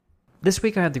This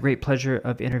week I had the great pleasure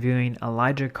of interviewing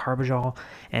Elijah Carbajal,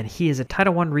 and he is a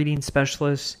Title I reading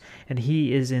specialist, and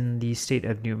he is in the state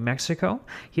of New Mexico.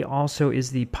 He also is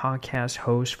the podcast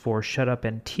host for Shut Up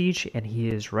and Teach, and he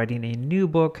is writing a new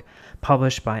book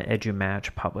published by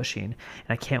EduMatch Publishing. And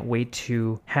I can't wait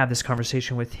to have this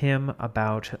conversation with him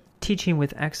about teaching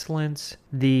with excellence,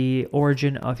 the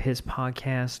origin of his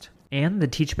podcast, and the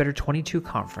Teach Better 22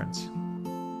 conference.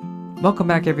 Welcome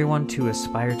back, everyone, to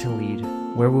Aspire to Lead,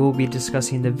 where we will be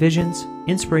discussing the visions,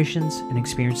 inspirations, and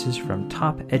experiences from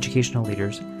top educational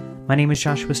leaders. My name is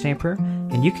Joshua Stamper,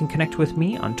 and you can connect with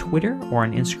me on Twitter or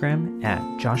on Instagram at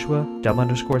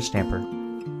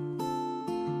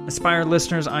Joshua_Stamper. Aspire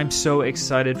listeners, I'm so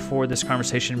excited for this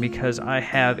conversation because I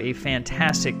have a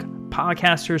fantastic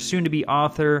podcaster, soon-to-be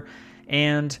author,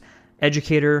 and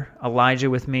educator, Elijah,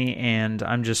 with me, and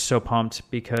I'm just so pumped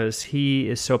because he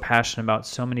is so passionate about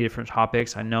so many different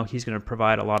topics. I know he's going to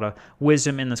provide a lot of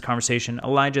wisdom in this conversation.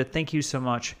 Elijah, thank you so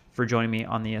much for joining me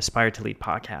on the Aspire to Lead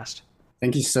podcast.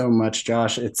 Thank you so much,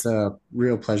 Josh. It's a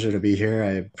real pleasure to be here.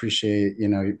 I appreciate,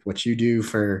 what you do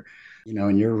for,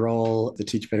 in your role, the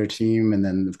Teach Better team, and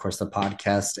then of course the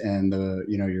podcast and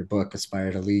your book,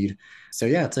 Aspire to Lead. So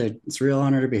yeah, it's a real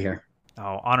honor to be here.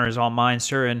 Oh, honor is all mine,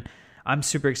 sir. And I'm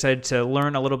super excited to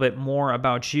learn a little bit more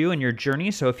about you and your journey.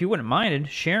 So if you wouldn't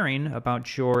mind sharing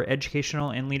about your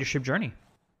educational and leadership journey.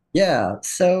 Yeah,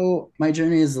 so my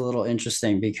journey is a little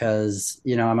interesting because,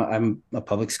 I'm a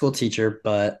public school teacher,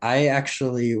 but I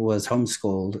actually was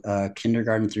homeschooled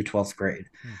kindergarten through 12th grade.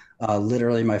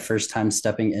 Literally, my first time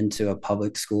stepping into a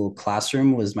public school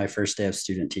classroom was my first day of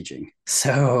student teaching.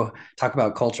 So talk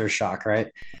about culture shock, right?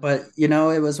 But,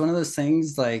 it was one of those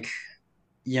things like,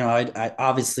 I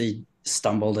obviously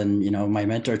stumbled and, my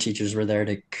mentor teachers were there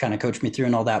to kind of coach me through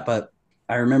and all that. But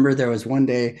I remember there was one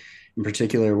day in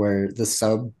particular where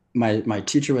my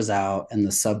teacher was out and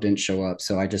the sub didn't show up.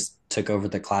 So I just took over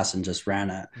the class and just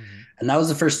ran it. Mm-hmm. And that was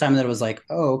the first time that it was like,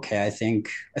 oh, okay, I think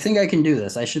I can do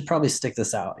this. I should probably stick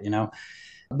this out,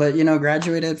 But,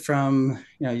 graduated from,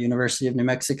 University of New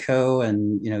Mexico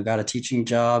and, got a teaching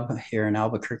job here in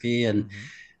Albuquerque and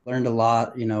learned a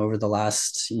lot, over the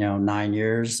last, 9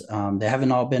 years. They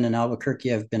haven't all been in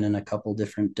Albuquerque. I've been in a couple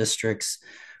different districts,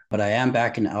 but I am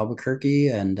back in Albuquerque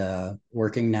and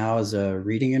working now as a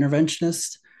reading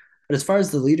interventionist. But as far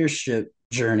as the leadership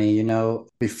journey,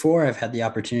 before I've had the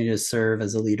opportunity to serve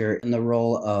as a leader in the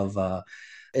role of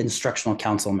instructional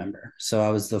council member. So I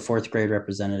was the fourth grade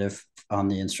representative on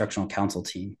the instructional council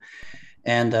team.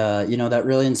 And, that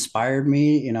really inspired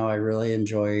me. I really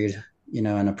enjoyed,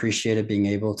 and appreciated being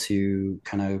able to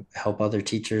kind of help other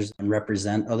teachers and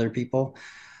represent other people.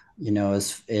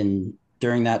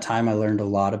 During that time, I learned a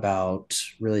lot about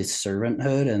really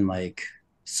servanthood and like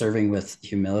serving with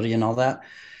humility and all that.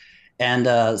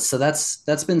 And so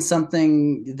that's been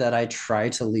something that I try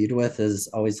to lead with, is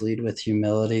always lead with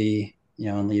humility,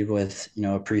 and lead with,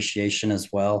 appreciation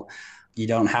as well. You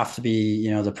don't have to be,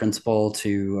 the principal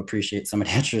to appreciate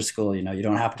somebody at your school. You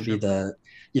don't have to be the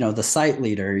site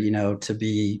leader, to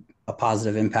be a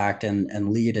positive impact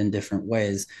and lead in different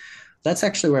ways. That's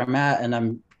actually where I'm at. And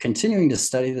I'm continuing to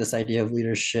study this idea of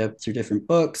leadership through different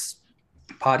books,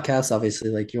 podcasts,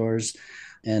 obviously like yours.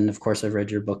 And of course, I've read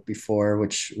your book before,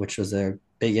 which was a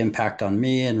big impact on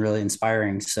me and really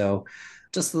inspiring. So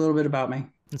just a little bit about me.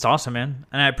 It's awesome, man.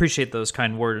 And I appreciate those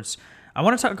kind words. I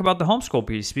want to talk about the homeschool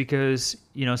piece because,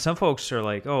 some folks are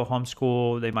like, oh,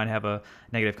 homeschool, they might have a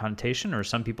negative connotation, or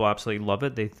some people absolutely love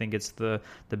it. They think it's the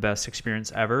best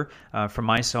experience ever. For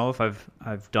myself, I've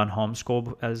done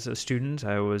homeschool as a student.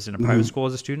 I was in a private school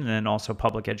as a student, and then also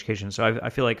public education. So I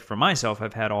feel like for myself,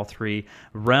 I've had all three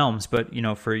realms. But,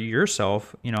 for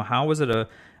yourself, how was it a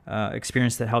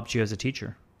experience that helped you as a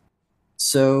teacher?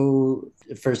 So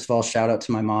first of all, shout out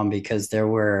to my mom because there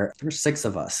were six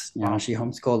of us. Wow. She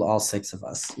homeschooled all six of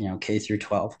us, K through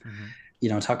 12.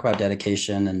 Mm-hmm. Talk about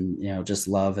dedication and, just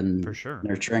love and for sure.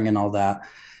 Nurturing and all that.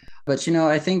 But,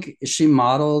 I think she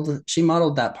modeled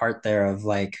that part there of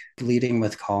like leading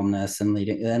with calmness and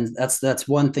leading. And that's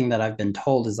one thing that I've been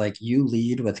told is like, you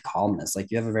lead with calmness, like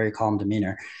you have a very calm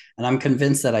demeanor. And I'm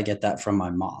convinced that I get that from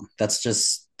my mom. That's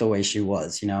just the way she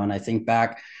was, and I think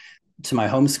back to my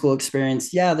homeschool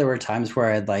experience. Yeah, there were times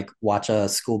where I'd like watch a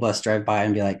school bus drive by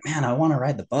and be like, man, I want to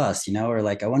ride the bus, or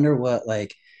like, I wonder what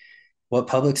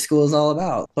public school is all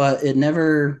about. But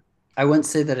I wouldn't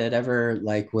say that it ever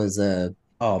like was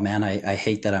oh man, I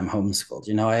hate that I'm homeschooled.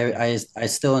 I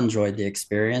still enjoyed the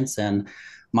experience. And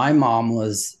my mom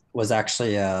was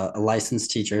actually a licensed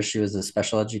teacher. She was a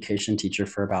special education teacher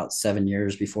for about 7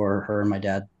 years before her and my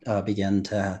dad began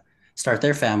to start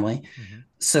their family. Hmm.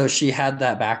 So she had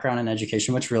that background in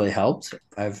education, which really helped.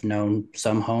 I've known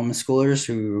some homeschoolers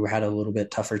who had a little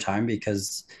bit tougher time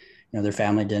because their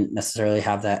family didn't necessarily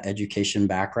have that education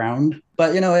background.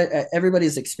 But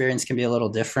everybody's experience can be a little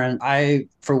different. I,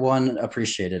 for one,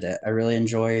 appreciated it. I really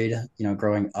enjoyed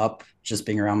growing up just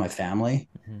being around my family,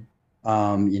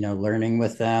 Hmm. learning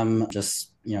with them, just,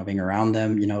 being around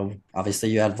them. Obviously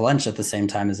you have lunch at the same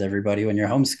time as everybody when you're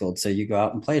homeschooled. So you go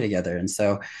out and play together. And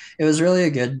so it was really a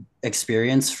good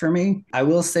experience for me. I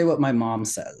will say what my mom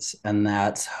says, and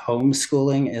that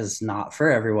homeschooling is not for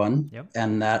everyone, Yep.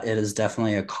 and that it is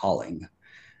definitely a calling.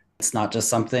 It's not just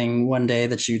something one day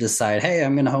that you decide, hey,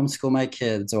 I'm going to homeschool my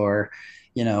kids, or,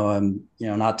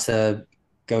 not to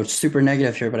go super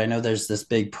negative here, but I know there's this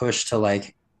big push to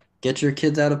like get your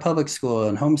kids out of public school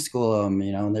and homeschool them,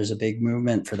 and there's a big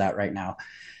movement for that right now.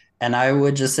 And I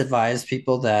would just advise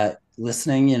people that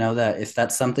listening, that if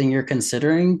that's something you're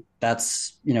considering,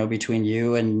 that's, between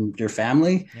you and your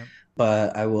family. Yep.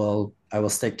 But I will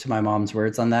stick to my mom's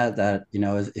words on that, that,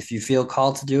 if you feel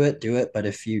called to do it. But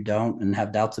if you don't and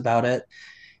have doubts about it,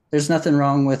 there's nothing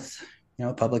wrong with,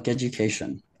 public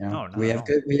education. No, not We at have all.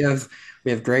 good,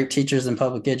 we have great teachers in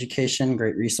public education,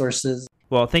 great resources.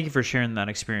 Well, thank you for sharing that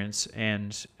experience.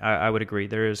 And I would agree.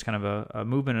 There is kind of a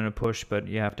movement and a push, but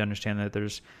you have to understand that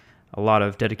there's a lot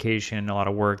of dedication, a lot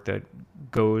of work that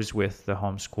goes with the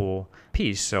homeschool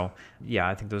piece. So, yeah,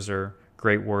 I think those are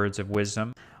great words of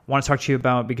wisdom. I want to talk to you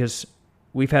about, because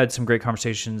we've had some great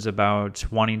conversations about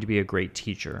wanting to be a great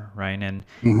teacher, right?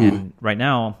 Mm-hmm. And right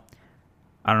now,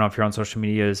 I don't know if you're on social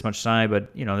media as much as I,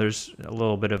 but there's a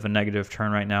little bit of a negative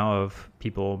turn right now of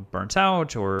people burnt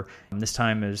out, or this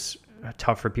time is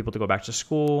tough for people to go back to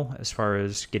school as far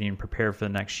as getting prepared for the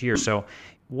next year. So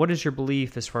what is your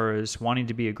belief as far as wanting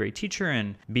to be a great teacher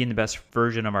and being the best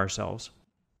version of ourselves?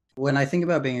 When I think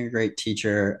about being a great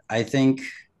teacher, I think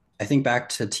back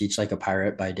to Teach Like a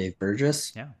Pirate by Dave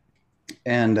Burgess. Yeah.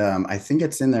 And I think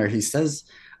it's in there. He says,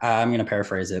 I'm going to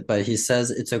paraphrase it, but he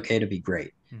says it's okay to be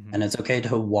great. Mm-hmm. And it's okay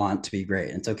to want to be great.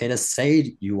 It's okay to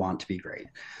say you want to be great.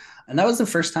 And that was the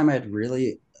first time I'd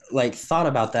really like thought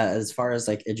about that as far as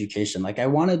like education. Like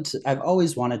I've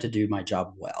always wanted to do my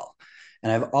job well.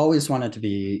 And I've always wanted to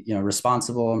be,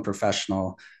 responsible and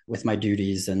professional with my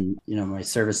duties and, my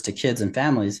service to kids and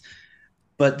families.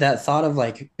 But that thought of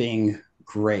like being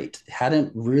great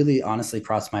hadn't really honestly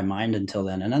crossed my mind until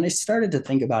then. And then I started to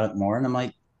think about it more, and I'm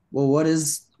like, well,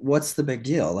 what's the big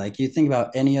deal? Like you think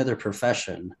about any other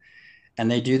profession, and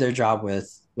they do their job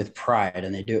with pride,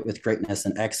 and they do it with greatness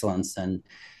and excellence. And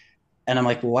I'm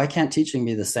like, well, why can't teaching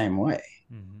be the same way?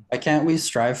 Mm-hmm. Why can't we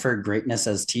strive for greatness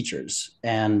as teachers?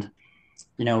 And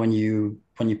when you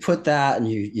put that, and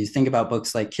you think about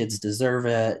books like Kids Deserve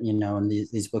It, and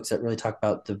these books that really talk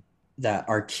about that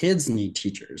our kids need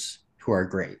teachers who are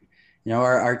great.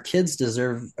 Our kids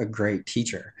deserve a great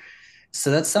teacher.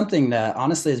 So that's something that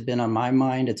honestly has been on my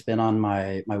mind. It's been on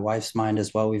my wife's mind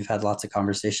as well. We've had lots of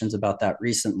conversations about that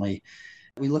recently.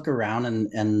 We look around,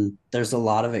 and there's a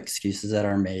lot of excuses that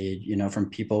are made, from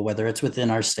people, whether it's within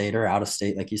our state or out of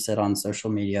state, like you said, on social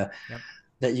media, Yep.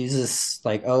 that uses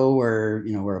like, oh,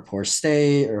 we're a poor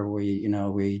state, or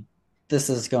we this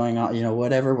is going on,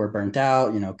 whatever, we're burnt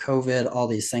out, COVID, all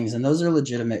these things. And those are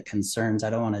legitimate concerns. I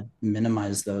don't want to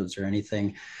minimize those or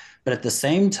anything. But at the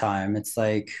same time, it's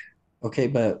like, okay,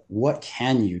 but what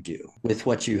can you do with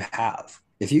what you have?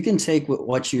 If you can take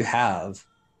what you have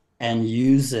and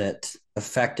use it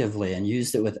effectively and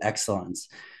use it with excellence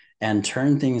and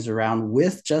turn things around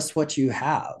with just what you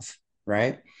have,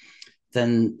 right?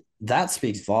 Then that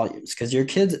speaks volumes, because your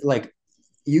kids, like,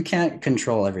 you can't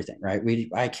control everything, right?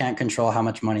 I can't control how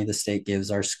much money the state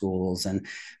gives our schools, and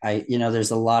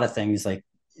there's a lot of things like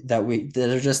that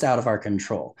are just out of our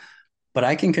control. But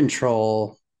I can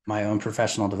control my own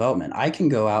professional development. I can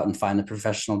go out and find the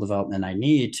professional development I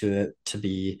need to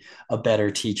be a better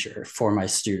teacher for my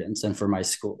students and for my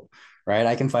school, right?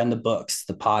 I can find the books,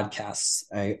 the podcasts,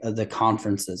 the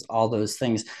conferences, all those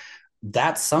things.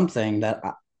 That's something that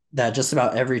just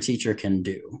about every teacher can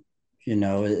do,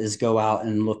 is go out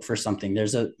and look for something.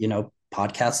 There's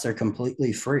podcasts are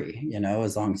completely free,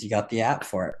 as long as you got the app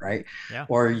for it, right? Yeah.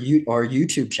 Or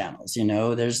YouTube channels,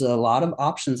 there's a lot of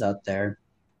options out there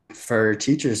for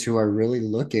teachers who are really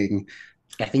looking.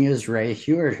 I think it was Ray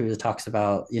Heward who talks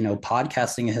about,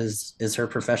 podcasting is her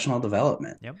professional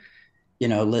development. Yep.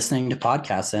 Listening to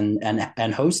podcasts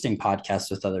and hosting podcasts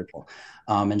with other people,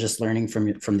 and just learning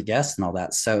from the guests and all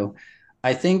that. So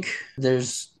I think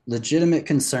there's legitimate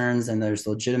concerns and there's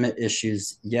legitimate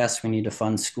issues. Yes, we need to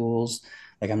fund schools.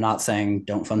 Like, I'm not saying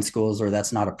don't fund schools or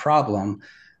that's not a problem,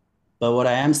 But what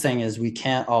I am saying is we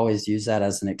can't always use that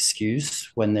as an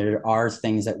excuse when there are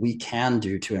things that we can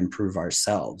do to improve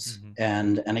ourselves.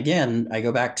 Mm-hmm. And again, I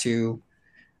go back to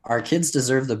our kids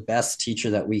deserve the best teacher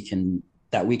that we can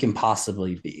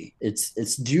possibly be.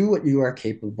 It's do what you are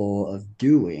capable of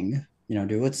doing.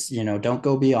 Do what's, don't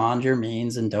go beyond your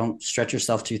means and don't stretch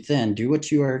yourself too thin. Do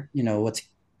what you are,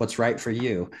 what's right for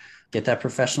you. Get that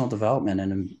professional development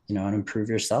and improve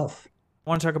yourself. I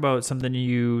want to talk about something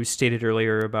you stated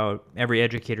earlier about every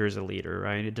educator is a leader,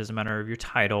 right? It doesn't matter of your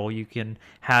title, you can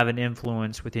have an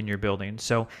influence within your building.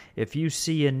 So if you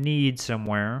see a need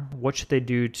somewhere, what should they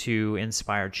do to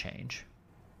inspire change?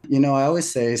 I always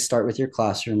say start with your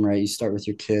classroom, right? You start with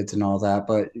your kids and all that.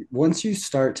 But once you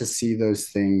start to see those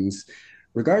things,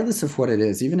 regardless of what it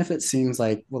is, even if it seems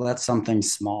like, well, that's something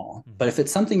small, but if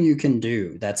it's something you can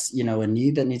do, that's, a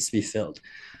need that needs to be filled.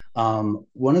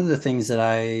 One of the things that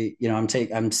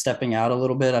I'm stepping out a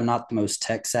little bit. I'm not the most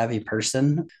tech savvy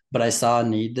person, but I saw a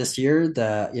need this year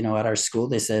that, at our school,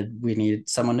 they said we need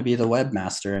someone to be the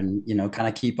webmaster and, kind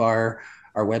of keep our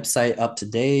website up to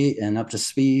date and up to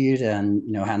speed and,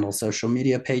 handle social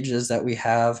media pages that we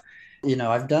have.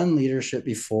 I've done leadership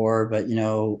before, but,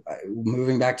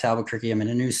 moving back to Albuquerque, I'm in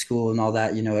a new school and all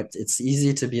that, it's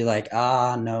easy to be like,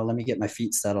 no, let me get my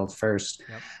feet settled first.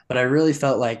 Yep. But I really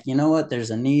felt like, what, there's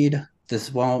a need.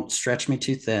 This won't stretch me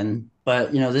too thin,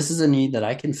 but, this is a need that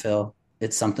I can fill.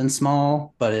 It's something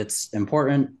small, but it's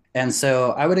important. And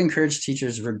so I would encourage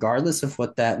teachers, regardless of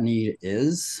what that need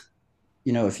is,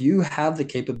 if you have the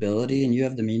capability and you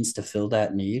have the means to fill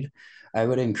that need, I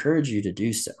would encourage you to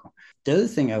do so. The other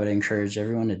thing I would encourage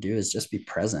everyone to do is just be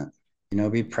present.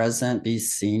 Be present, be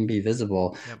seen, be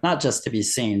visible. Yep. Not just to be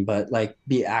seen, but like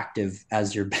be active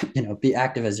as you're, be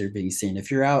active as you're being seen.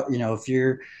 If you're out, if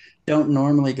you don't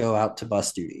normally go out to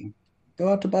bus duty, go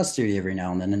out to bus duty every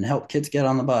now and then and help kids get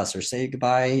on the bus or say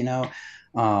goodbye,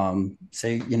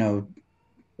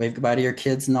 wave goodbye to your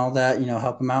kids and all that,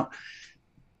 help them out.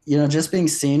 Just being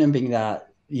seen and being that,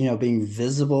 being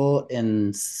visible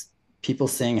and people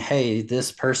saying, hey,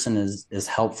 this person is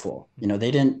helpful.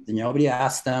 Nobody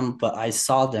asked them, but I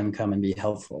saw them come and be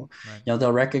helpful. Right.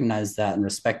 They'll recognize that and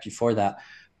respect you for that.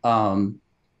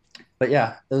 But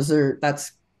yeah,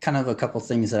 that's kind of a couple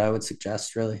things that I would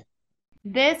suggest, really.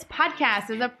 This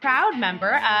podcast is a proud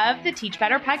member of the Teach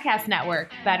Better Podcast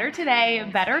Network. Better today,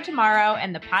 better tomorrow,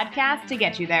 and the podcast to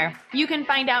get you there. You can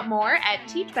find out more at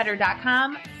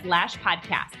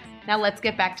teachbetter.com/podcasts. Now let's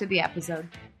get back to the episode.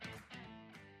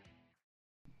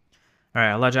 All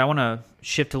right, Elijah, I want to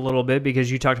shift a little bit because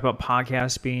you talked about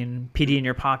podcasts being PD in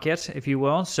your pocket, if you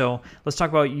will. So let's talk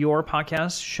about your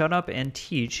podcast. Shut Up and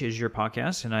Teach is your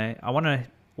podcast. And I want to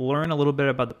learn a little bit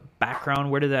about the background.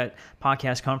 Where did that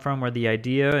podcast come from? Where the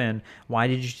idea, and why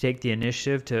did you take the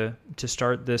initiative to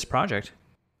start this project?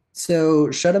 So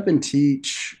Shut Up and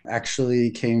Teach actually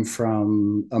came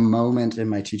from a moment in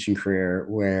my teaching career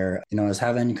where, I was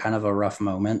having kind of a rough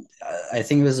moment. I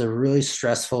think it was a really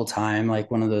stressful time, like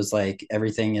one of those, like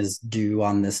everything is due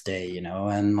on this day,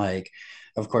 and like,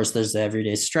 of course there's the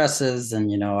everyday stresses and,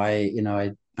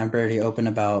 I'm pretty open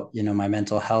about, my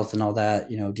mental health and all that,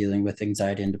 dealing with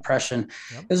anxiety and depression.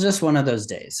 Yep. It was just one of those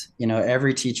days.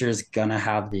 Every teacher is gonna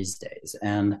have these days.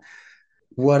 And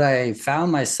what I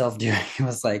found myself doing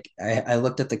was like, I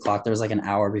looked at the clock, there was like an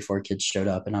hour before kids showed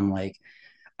up. And I'm like,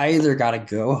 I either got to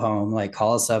go home, like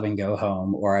call a sub and go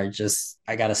home, or I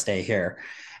got to stay here.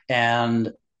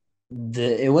 And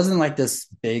it wasn't like this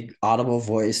big audible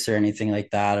voice or anything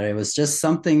like that. It was just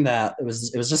something that it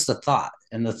was just a thought.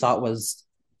 And the thought was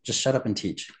just shut up and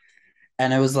teach.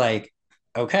 And it was like,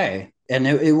 okay. And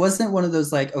it wasn't one of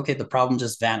those like, okay, the problem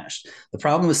just vanished. The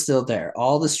problem was still there.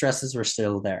 All the stresses were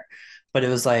still there. But it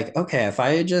was like, okay, if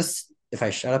I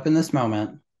shut up in this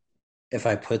moment, if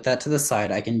I put that to the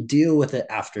side, I can deal with it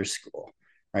after school,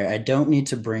 right? I don't need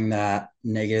to bring that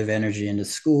negative energy into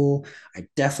school. I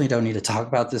definitely don't need to talk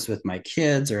about this with my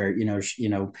kids or,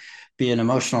 be an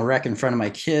emotional wreck in front of my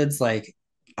kids. Like,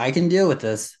 I can deal with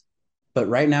this, but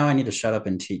right now I need to shut up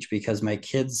and teach because my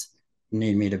kids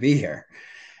need me to be here.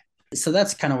 So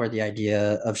that's kind of where the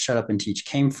idea of Shut Up and Teach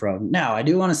came from. Now, I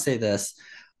do want to say this.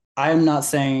 I'm not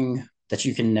saying that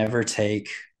you can never take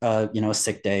a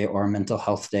sick day or a mental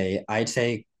health day. I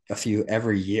take a few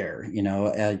every year,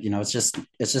 it's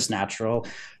just natural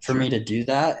for me to do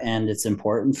that. And it's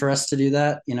important for us to do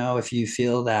that. If you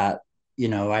feel that,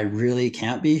 I really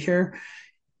can't be here,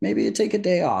 maybe you take a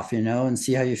day off, and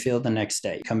see how you feel the next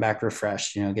day, come back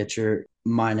refreshed, get your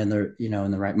mind in the,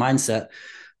 in the right mindset.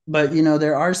 But,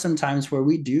 there are some times where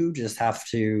we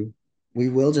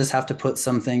will just have to put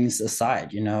some things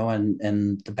aside,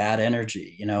 and the bad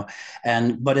energy,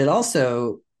 but it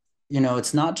also,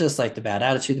 it's not just like the bad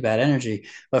attitude, the bad energy,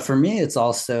 but for me, it's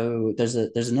also there's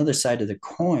another side to the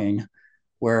coin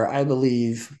where I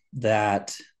believe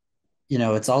that,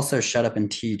 it's also shut up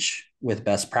and teach with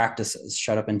best practices,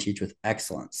 shut up and teach with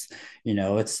excellence.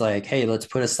 It's like, hey, let's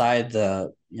put aside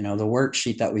the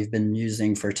worksheet that we've been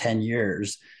using for 10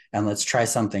 years and let's try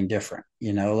something different.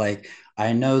 Like,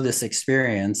 I know this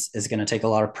experience is going to take a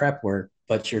lot of prep work,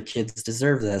 but your kids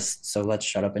deserve this. So let's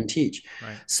shut up and teach.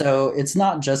 Right. So it's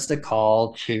not just a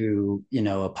call to,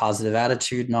 a positive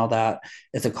attitude and all that.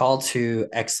 It's a call to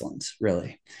excellence,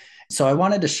 really. So I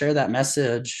wanted to share that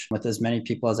message with as many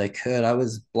people as I could. I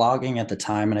was blogging at the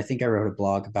time, and I think I wrote a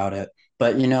blog about it.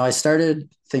 But, I started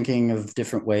thinking of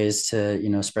different ways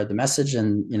to, spread the message.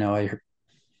 And, I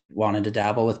wanted to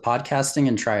dabble with podcasting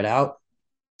and try it out.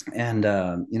 And,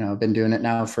 I've been doing it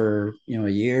now for, a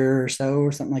year or so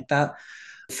or something like that.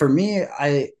 For me,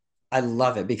 I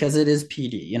love it because it is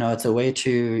PD. It's a way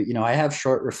to, I have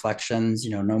short reflections,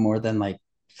 no more than like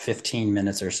 15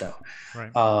 minutes or so. Right.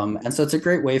 And so it's a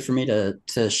great way for me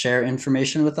to share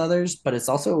information with others, but it's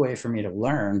also a way for me to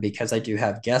learn because I do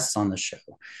have guests on the show.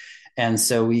 And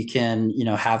so we can,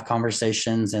 have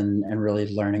conversations and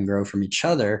really learn and grow from each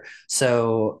other.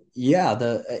 So yeah,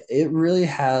 it really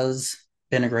has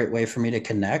been a great way for me to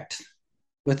connect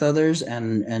with others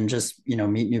and just,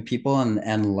 meet new people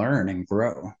and learn and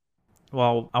grow.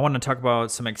 Well, I want to talk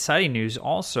about some exciting news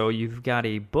also. You've got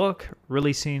a book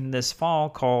releasing this fall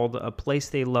called A Place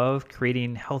They Love,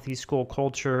 Creating Healthy School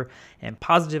Culture and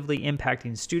Positively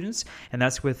Impacting Students. And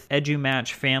that's with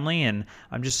EduMatch Family. And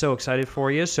I'm just so excited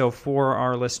for you. So for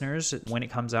our listeners, when it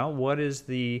comes out, what is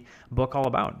the book all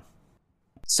about?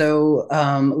 So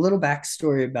a little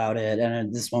backstory about it,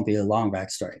 and this won't be a long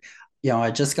backstory.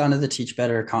 I'd just gone to the Teach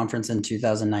Better conference in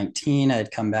 2019.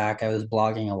 I'd come back. I was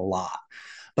blogging a lot.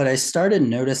 But I started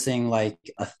noticing like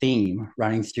a theme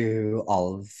running through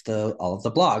all of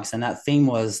the blogs. And that theme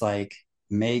was like,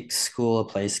 make school a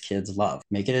place kids love,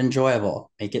 make it enjoyable,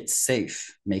 make it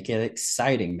safe, make it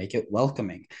exciting, make it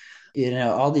welcoming.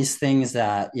 All these things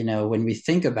that, when we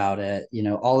think about it,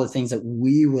 all the things that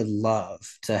we would love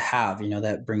to have,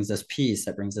 that brings us peace,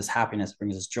 that brings us happiness,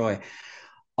 brings us joy,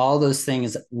 all those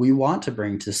things we want to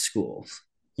bring to schools,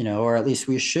 or at least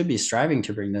we should be striving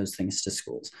to bring those things to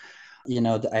schools.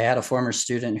 I had a former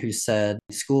student who said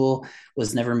school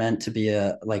was never meant to be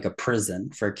like a prison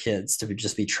for kids to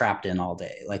just be trapped in all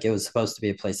day. Like, it was supposed to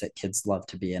be a place that kids love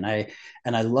to be. And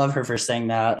I love her for saying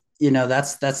that.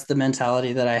 That's the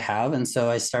mentality that I have. And so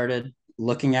I started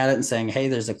looking at it and saying, hey,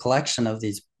 there's a collection of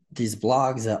these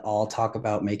blogs that all talk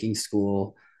about making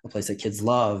school a place that kids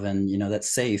love and,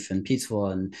 that's safe and peaceful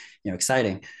and,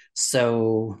 exciting.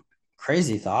 So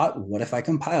crazy thought, what if I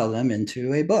compile them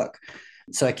into a book?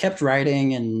 So I kept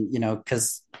writing and,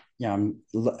 because,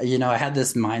 I had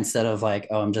this mindset of like,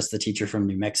 oh, I'm just the teacher from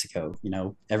New Mexico.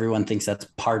 Everyone thinks that's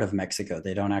part of Mexico.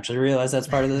 They don't actually realize that's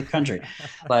part of the country.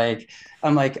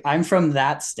 I'm from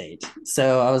that state.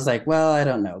 So I was like, well, I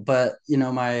don't know. But,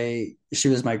 she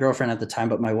was my girlfriend at the time,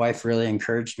 but my wife really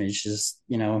encouraged me. She's,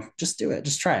 just do it.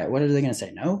 Just try it. What are they going to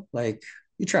say? No, like,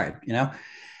 you tried,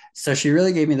 So she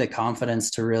really gave me the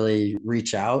confidence to really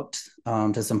reach out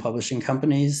to some publishing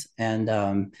companies.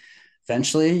 And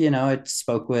eventually, I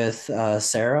spoke with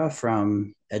Sarah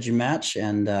from EduMatch,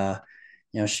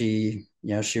 and,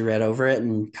 she read over it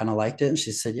and kind of liked it. And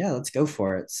she said, yeah, let's go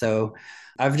for it. So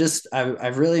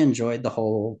I've really enjoyed the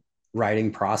whole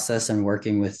writing process and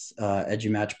working with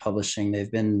EduMatch Publishing.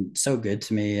 They've been so good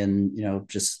to me and,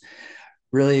 just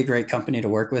really a great company to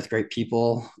work with, great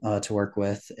people to work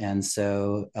with. And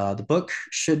so the book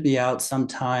should be out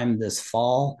sometime this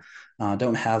fall.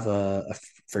 Don't have a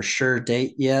for sure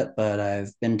date yet, but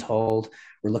I've been told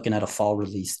we're looking at a fall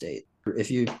release date.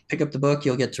 If you pick up the book,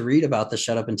 you'll get to read about the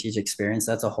Shut Up and Teach experience.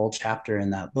 That's a whole chapter in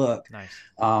that book, nice.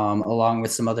 Along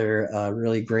with some other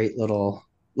really great little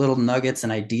nuggets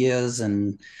and ideas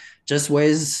and just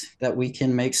ways that we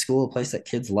can make school a place that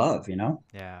kids love,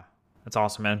 Yeah. That's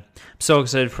awesome, man. I'm so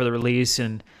excited for the release.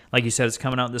 And like you said, it's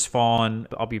coming out this fall, and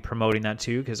I'll be promoting that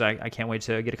too because I can't wait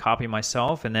to get a copy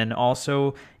myself. And then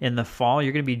also in the fall,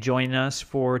 you're going to be joining us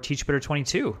for Teach Better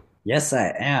 22. Yes,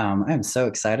 I am. I'm so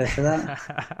excited for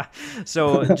that.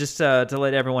 So just to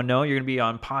let everyone know, you're going to be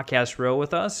on Podcast Row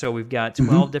with us. So we've got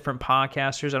 12 different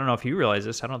podcasters. I don't know if you realize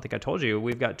this. I don't think I told you.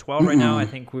 We've got 12 right now. I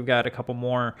think we've got a couple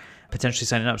more potentially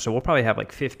signing up. So we'll probably have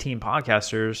like 15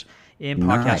 podcasters in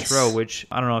Podcast Row, which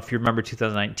I don't know if you remember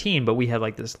 2019, but we had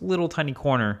like this little tiny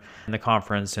corner in the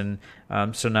conference. And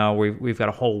so now we've got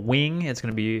a whole wing. It's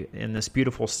going to be in this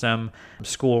beautiful STEM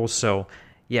school. So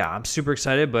yeah, I'm super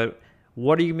excited, but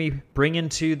what are you going to be bringing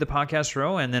to the Podcast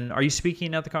Row? And then are you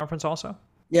speaking at the conference also?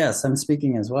 Yes, I'm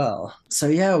speaking as well. So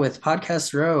yeah, with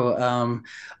Podcast Row,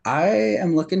 I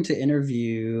am looking to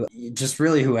interview just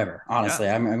really whoever. Yeah. Honestly,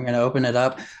 I'm going to open it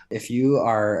up. If you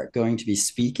are going to be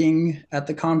speaking at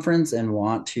the conference and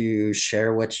want to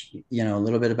share a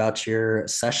little bit about your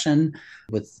session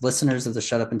with listeners of the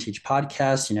Shut Up and Teach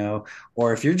podcast,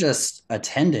 or if you're just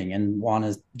attending and want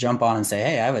to jump on and say,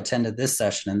 "Hey, I've attended this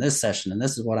session and this session, and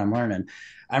this is what I'm learning."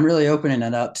 I'm really opening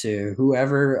it up to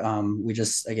whoever. We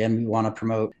want to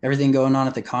promote everything going on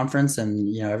at the conference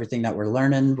and, everything that we're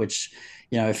learning, which,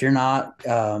 if you're not,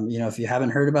 if you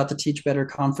haven't heard about the Teach Better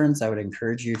conference, I would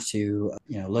encourage you to,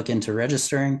 look into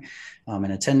registering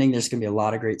and attending. There's going to be a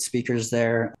lot of great speakers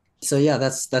there. So yeah,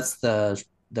 that's the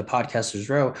Podcasters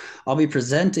Row. I'll be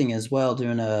presenting as well,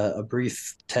 doing a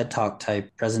brief TED Talk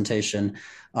type presentation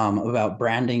about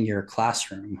branding your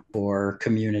classroom for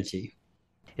community.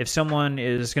 If someone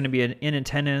is going to be in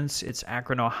attendance, it's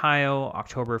Akron, Ohio,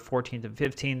 October 14th and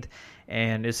 15th,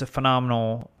 and it's a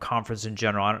phenomenal conference in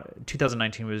general.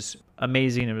 2019 was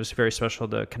amazing. It was very special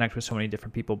to connect with so many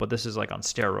different people, but this is like on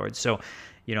steroids. So,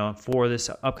 for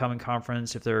this upcoming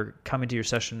conference, if they're coming to your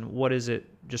session, what is it?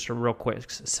 Just a real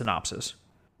quick synopsis.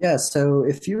 Yeah, so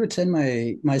if you attend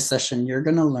my session, you're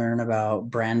going to learn about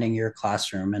branding your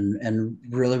classroom and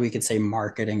really we could say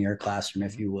marketing your classroom,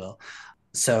 if you will.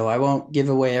 So I won't give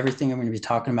away everything I'm going to be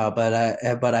talking about,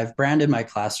 but I've branded my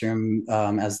classroom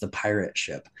as the pirate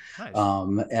ship. Nice.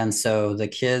 And so the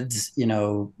kids,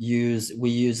 we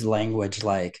use language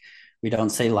like we don't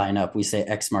say line up, we say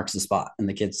X marks the spot, and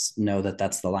the kids know that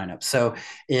that's the lineup. So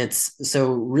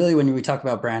really when we talk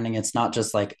about branding, it's not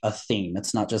just like a theme.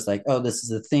 It's not just like, oh, this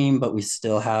is a theme, but we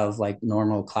still have like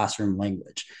normal classroom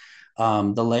language.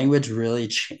 The language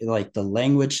like the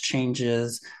language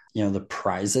changes, the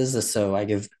prizes. So I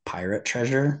give pirate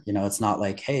treasure. It's not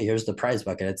like, hey, here's the prize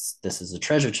bucket. This is a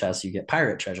treasure chest. You get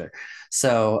pirate treasure.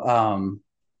 So,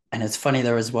 and it's funny.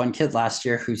 There was one kid last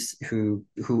year who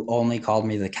only called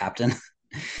me the captain.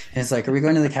 It's like, are we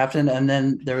going to the captain? And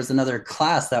then there was another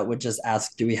class that would just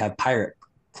ask, do we have pirate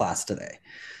class today?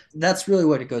 That's really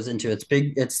what it goes into. It's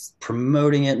big. It's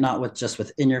promoting it, not just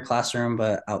within your classroom,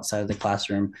 but outside of the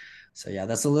classroom. So yeah,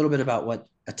 that's a little bit about what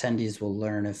attendees will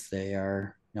learn if they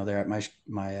are, they're at my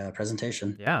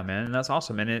presentation. Yeah, man, and that's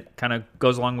awesome, and it kind of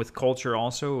goes along with culture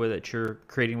also that you're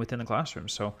creating within the classroom.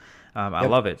 So I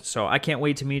love it. So I can't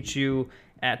wait to meet you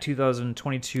at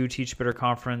 2022 Teach Better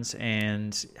Conference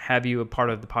and have you a part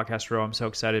of the Podcast Row. I'm so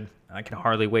excited. I can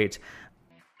hardly wait.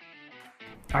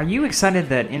 Are you excited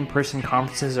that in-person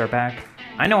conferences are back?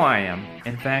 I know I am.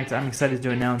 In fact, I'm excited to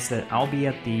announce that I'll be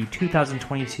at the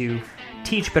 2022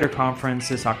 Teach Better Conference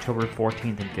this October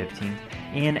 14th and 15th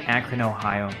in Akron,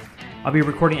 Ohio. I'll be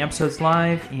recording episodes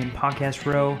live in Podcast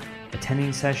Row,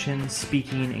 attending sessions,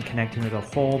 speaking, and connecting with a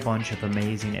whole bunch of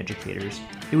amazing educators.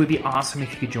 It would be awesome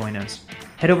if you could join us.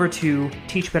 Head over to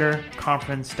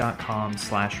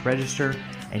teachbetterconference.com/register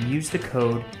and use the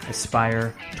code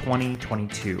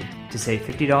ASPIRE2022 to save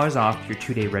 $50 off your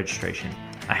 2-day registration.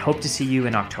 I hope to see you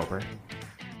in October.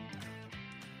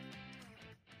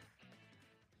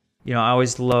 I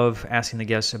always love asking the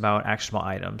guests about actionable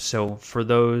items. So for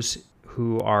those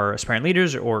who are aspiring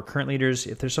leaders or current leaders,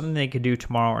 if there's something they could do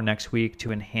tomorrow or next week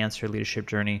to enhance their leadership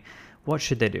journey, what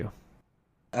should they do?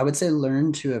 I would say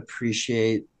learn to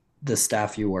appreciate the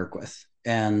staff you work with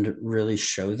and really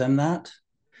show them that.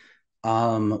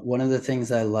 One of the things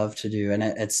I love to do, and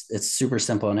it's super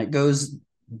simple and it goes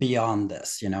beyond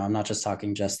this, I'm not just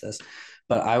talking just this,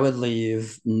 but I would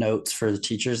leave notes for the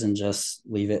teachers and just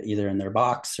leave it either in their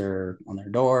box or on their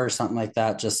door or something like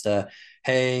that. Just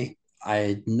hey,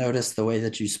 I noticed the way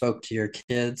that you spoke to your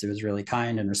kids. It was really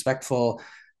kind and respectful.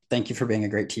 Thank you for being a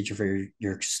great teacher for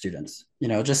your students.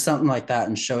 Just something like that,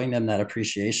 and showing them that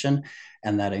appreciation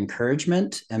and that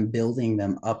encouragement and building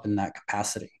them up in that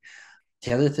capacity.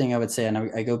 The other thing I would say, and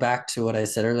I go back to what I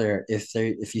said earlier, if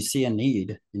you see a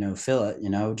need, fill it,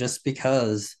 just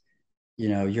because,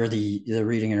 you're the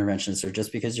reading interventionist, or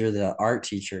just because you're the art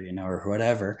teacher, or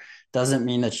whatever, doesn't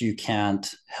mean that you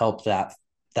can't help that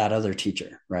other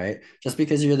teacher, right? Just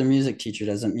because you're the music teacher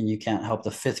doesn't mean you can't help the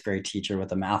 5th grade teacher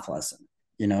with a math lesson.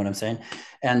 You know what I'm saying?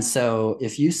 And so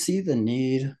if you see the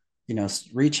need,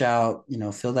 reach out,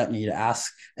 fill that need,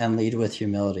 ask, and lead with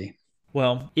humility.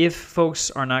 Well, if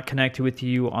folks are not connected with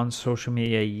you on social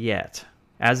media yet,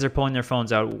 as they're pulling their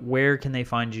phones out, where can they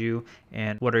find you,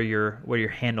 and what are your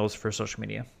handles for social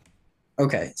media?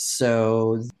 Okay,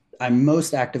 so I'm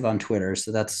most active on Twitter,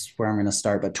 so that's where I'm going to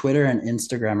start. But Twitter and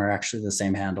Instagram are actually the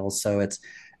same handles. So it's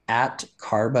at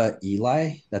Carba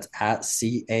Eli. That's at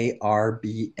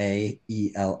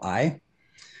CARBAELI.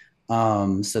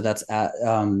 So that's at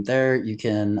there. You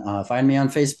can find me on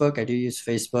Facebook. I do use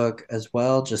Facebook as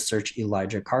well. Just search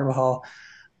Elijah Carvajal.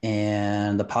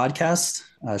 And the podcast,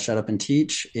 Shut Up and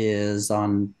Teach, is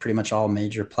on pretty much all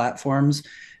major platforms.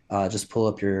 Just pull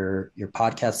up your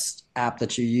podcast app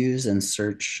that you use and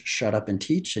search Shut Up and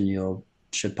Teach, and you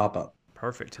should pop up.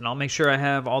 Perfect. And I'll make sure I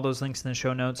have all those links in the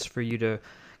show notes for you to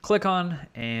click on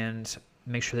and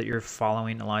make sure that you're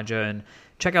following Elijah and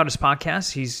check out his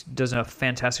podcast. He does a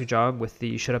fantastic job with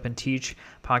the Shut Up and Teach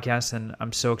podcast, and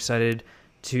I'm so excited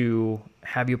to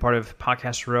have you part of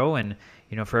Podcast Row. And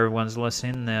for everyone's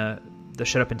listening, the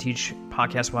Shut Up and Teach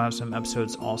podcast will have some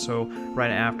episodes also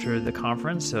right after the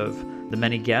conference of the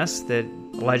many guests that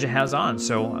Elijah has on.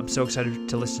 So I'm so excited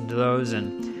to listen to those.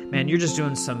 And man, you're just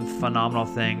doing some phenomenal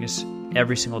things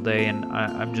every single day, and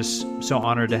I'm just so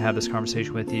honored to have this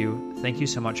conversation with you. Thank you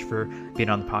so much for being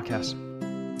on the podcast.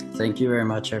 Thank you very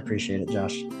much. I appreciate it,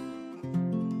 Josh.